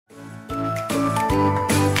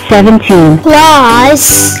17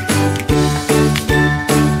 plus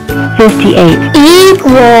 58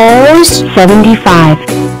 equals 75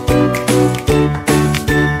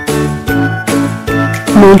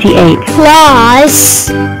 98 plus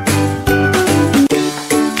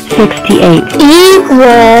 68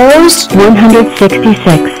 equals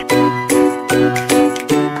 166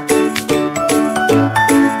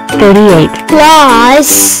 38 plus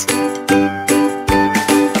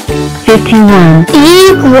 51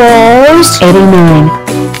 equals 89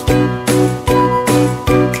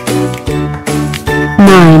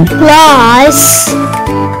 9 plus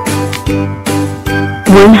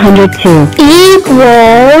 102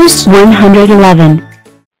 equals 111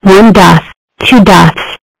 1 dots, 2 dots,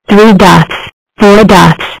 3 dots, 4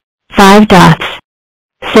 dots, 5 dots,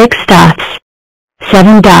 6 dots,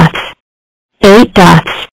 7 dots, 8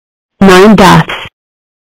 dots, 9 dots,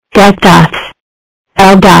 10 dots,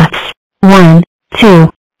 L dots, 1,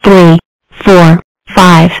 2, 3, 4,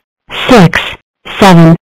 5, 6,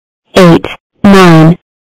 7, 8, 9,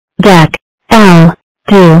 deck, L,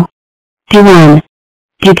 do, D1,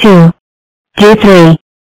 D2, D3,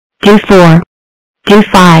 D4,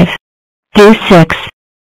 D5, D6,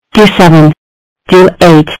 D7,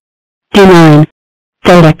 D8, D9,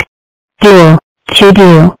 Thodic, Dual,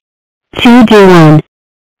 2D, 2D1,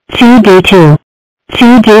 2D2,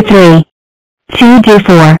 2D3,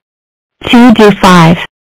 2D4, 2D5,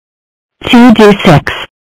 2D6,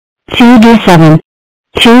 2D7,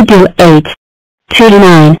 2D8,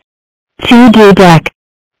 2D9, 2D deck,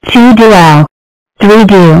 2D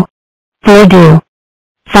 3D, 4D,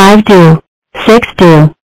 5D,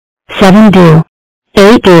 6D, 7D,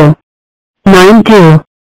 8D, 9D,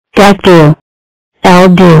 deck L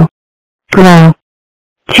grow,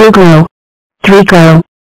 2 grow, 3 grow,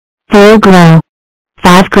 4 grow,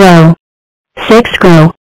 5 grow, 6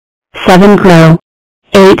 grow, 7 grow,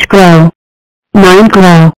 8 grow, 9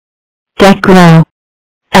 grow, deck grow,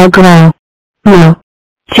 L grow, no,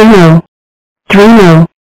 2 no, 3 no,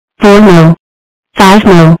 4 no, 5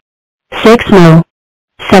 no, 6 no,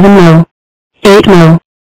 7 no, 8 no,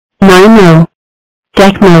 9 no,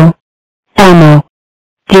 deck no, L no,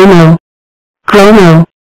 D no, grow no,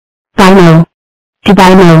 buy no, to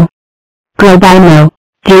buy no, grow by no,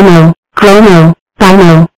 D no, grow no, buy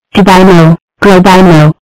no, to buy no, grow by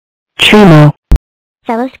no, tree no.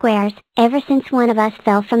 Fellow squares, ever since one of us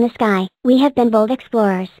fell from the sky, we have been bold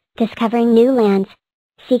explorers, discovering new lands,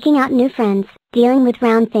 seeking out new friends, dealing with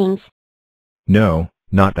round things. No,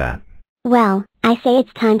 not that. Well, I say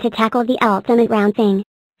it's time to tackle the ultimate round thing,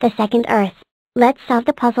 the second Earth. Let's solve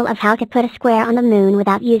the puzzle of how to put a square on the moon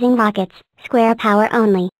without using rockets, square power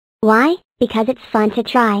only. Why? Because it's fun to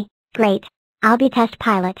try. Great. I'll be test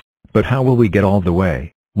pilot. But how will we get all the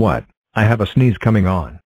way? What? I have a sneeze coming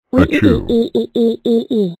on. We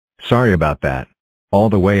Sorry about that. All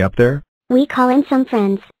the way up there? We call in some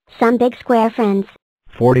friends, some big square friends.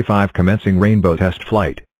 45 commencing rainbow test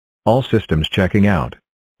flight. All systems checking out.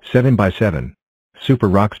 7 by 7. Super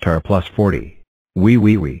Rockstar plus 40.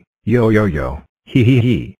 Wee. Yo yo yo.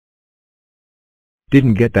 Hee.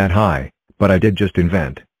 Didn't get that high, but I did just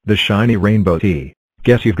invent the shiny rainbow tea.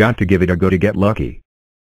 Guess you've got to give it a go to get lucky.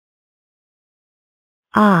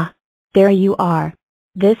 Ah, there you are.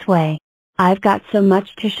 This way. I've got so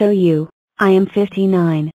much to show you. I am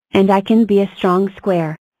 59, and I can be a strong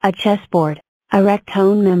square, a chessboard, a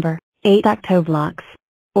rectone member, 8 octoblocks,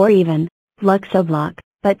 or even Bluxoblock.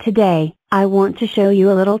 But today, I want to show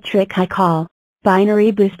you a little trick I call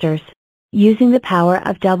binary boosters. Using the power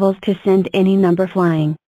of doubles to send any number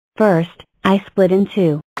flying. First, I split in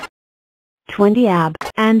 2. 20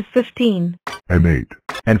 and 15. And 8.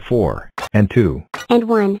 And 4. And 2. And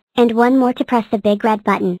 1, and 1 more to press the big red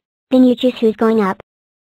button. Then you choose who's going up.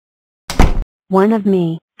 1 of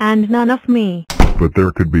me, and none of me. But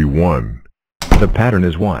there could be 1. The pattern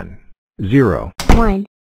is 1. 0. 1.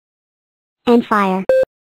 And fire.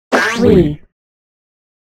 We.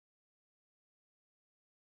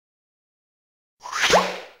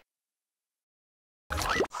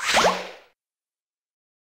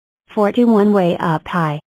 "41 way up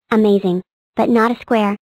high." Amazing. But not a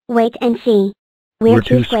square. Wait and see. We're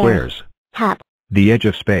 2 squares. squares. Top. The edge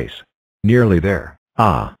of space. Nearly there.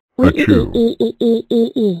 Ah. We A chew.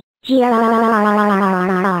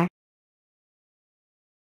 G-R-R-R-R-R-R-R-R.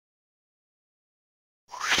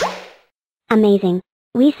 Amazing.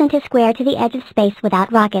 We sent a square to the edge of space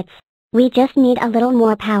without rockets. We just need a little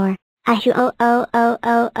more power. Huh?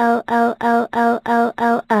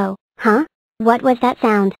 What was that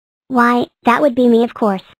sound? Why, that would be me, of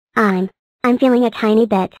course. I'm feeling a tiny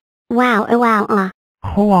bit. Wow.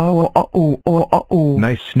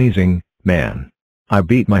 Nice sneezing, man. I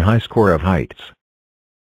beat my high score of heights.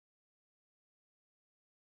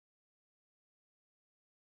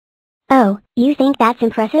 Oh, you think that's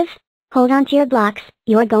impressive? Hold on to your blocks,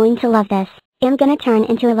 you're going to love this. I'm gonna turn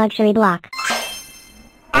into a luxury block.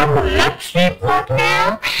 I'm a luxury block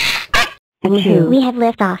now. Achoo. We have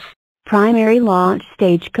liftoff. Primary launch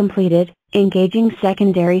stage completed, engaging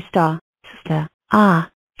secondary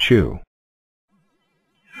Chew.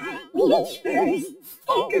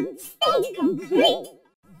 Stage complete.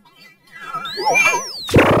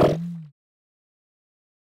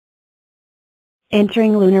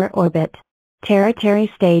 Entering lunar orbit.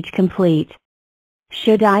 Territory stage complete.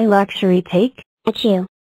 Should I luxury take? Achoo.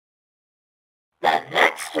 The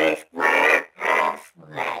luxury square has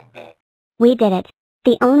landed. We did it.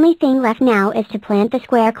 The only thing left now is to plant the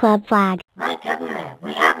Square Club flag. My governor,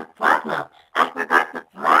 we have a problem. I forgot the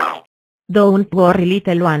flag. Don't worry,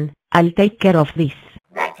 little one. I'll take care of this.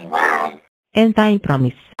 That's one. And I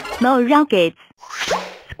promise. No rockets.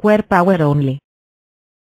 Square power only.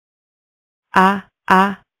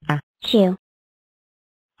 Chew.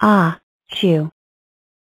 Chew.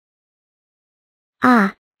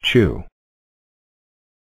 Chew.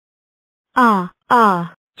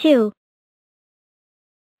 Chew.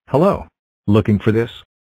 Hello. Looking for this?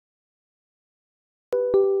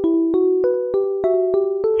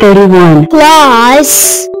 31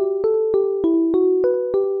 Plus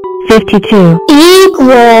 52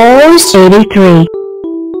 equals 83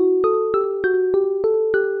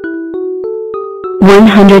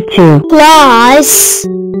 102 plus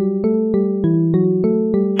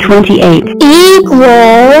 28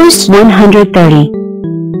 equals 130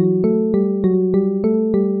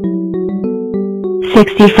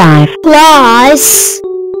 65 plus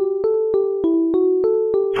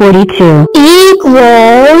 42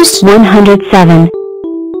 equals 107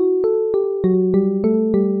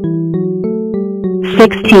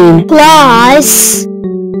 16 plus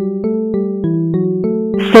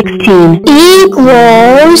 16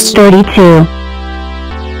 equals 32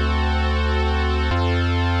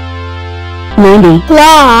 90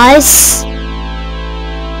 plus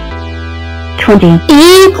 20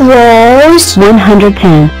 equals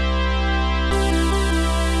 110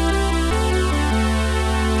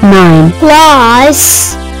 9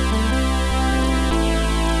 plus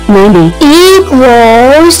 90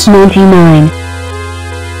 equals 99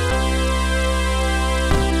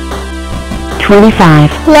 25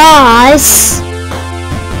 plus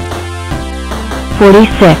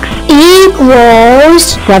 46 equals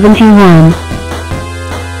 71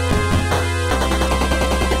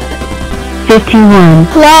 51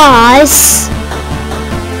 plus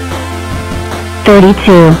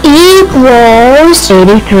 32 equals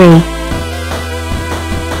 83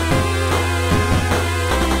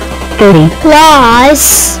 30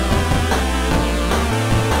 plus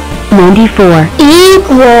 94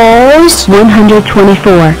 equals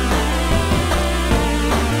 124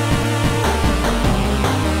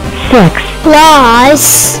 6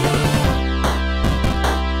 plus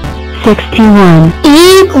 61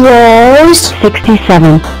 equals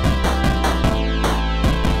 67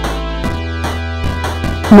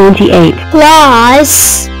 98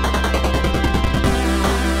 plus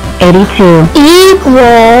 82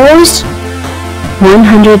 equals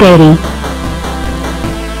 180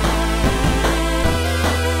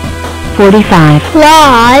 45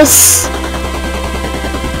 plus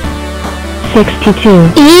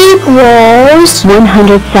 62 equals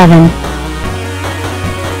 107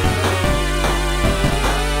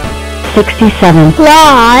 67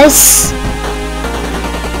 plus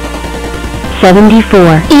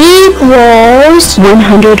 74 equals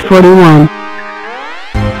 141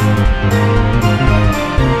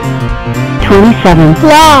 27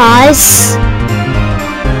 plus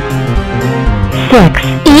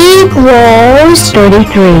 6 equals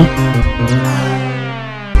 33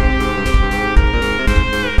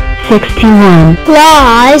 61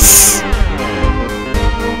 plus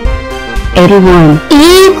 81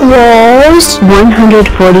 equals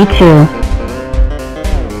 142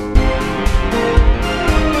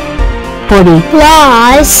 40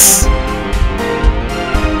 plus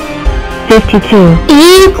 52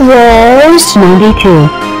 equals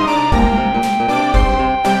 92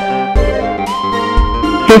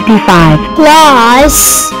 55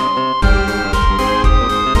 plus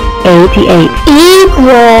 88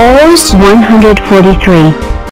 equals 143